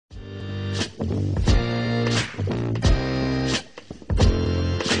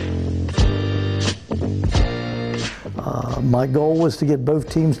My goal was to get both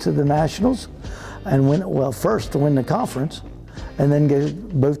teams to the Nationals and win, well, first to win the conference and then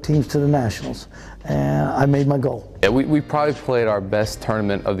get both teams to the Nationals. And I made my goal. Yeah, we probably played our best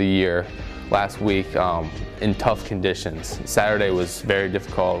tournament of the year last week in tough conditions. Saturday was very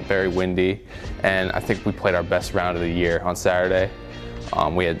difficult, very windy, and I think we played our best round of the year on Saturday.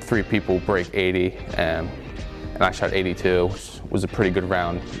 We had 3 people break 80, and I shot 82, which was a pretty good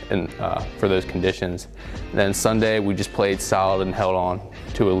round for those conditions. And then Sunday, we just played solid and held on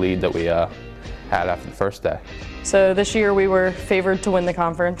to a lead that we had after the first day. So this year we were favored to win the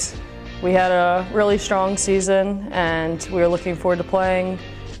conference. We had a really strong season, and we were looking forward to playing.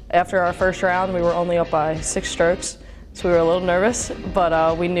 After our first round, we were only up by 6 strokes, so we were a little nervous,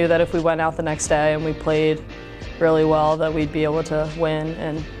 but we knew that if we went out the next day and we played really well, that we'd be able to win,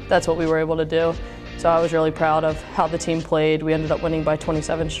 and that's what we were able to do. So I was really proud of how the team played. We ended up winning by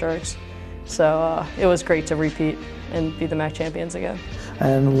 27 strokes. So it was great to repeat and be the MAC champions again.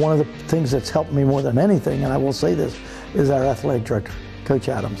 And one of the things that's helped me more than anything, and I will say this, is our athletic director, Coach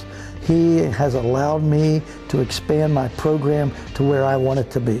Adams. He has allowed me to expand my program to where I want it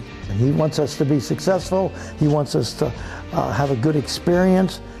to be. He wants us to be successful. He wants us to have a good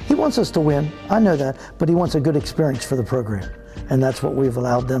experience. He wants us to win, I know that, but he wants a good experience for the program. And that's what we've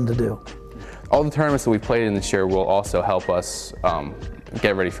allowed them to do. All the tournaments that we played in this year will also help us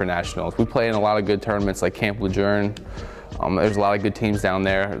get ready for nationals. We play in a lot of good tournaments like Camp Lejeune. There's a lot of good teams down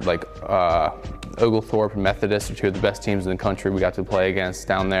there, like Oglethorpe and Methodist are 2 of the best teams in the country we got to play against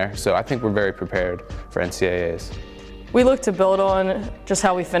down there. So I think we're very prepared for NCAAs. We look to build on just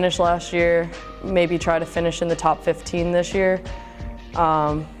how we finished last year, maybe try to finish in the top 15 this year.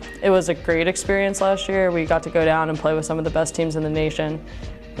 It was a great experience last year. We got to go down and play with some of the best teams in the nation.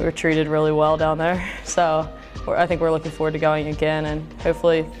 We were treated really well down there, so I think we're looking forward to going again and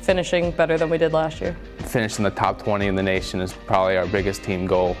hopefully finishing better than we did last year. Finish in the top 20 in the nation is probably our biggest team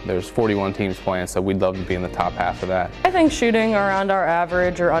goal. There's 41 teams playing, so we'd love to be in the top half of that. I think shooting around our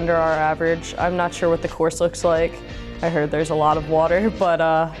average or under our average. I'm not sure what the course looks like. I heard there's a lot of water, but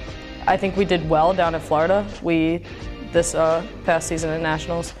I think we did well down in Florida. This past season at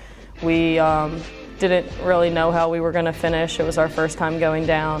Nationals, we didn't really know how we were going to finish. It was our first time going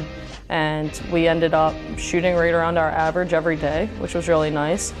down, and we ended up shooting right around our average every day, which was really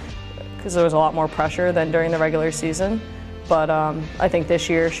nice because there was a lot more pressure than during the regular season. But I think this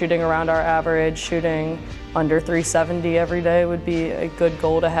year, shooting around our average, shooting under 370 every day would be a good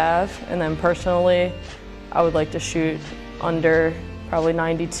goal to have. And then personally, I would like to shoot under probably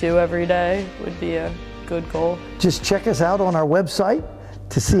 92 every day would be a good goal. Just check us out on our website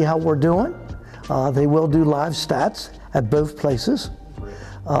to see how we're doing. They will do live stats at both places.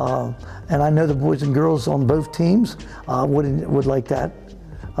 And I know the boys and girls on both teams would like that.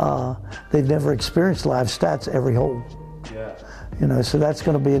 They've never experienced live stats every hole. Yeah. You know, so that's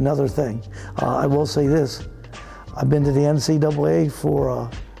going to be another thing. I will say this, I've been to the NCAA for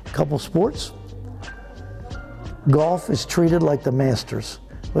a couple sports. Golf is treated like the Masters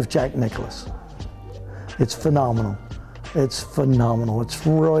with Jack Nicklaus. It's phenomenal. It's phenomenal. It's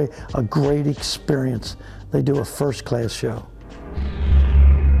really a great experience. They do a first-class show.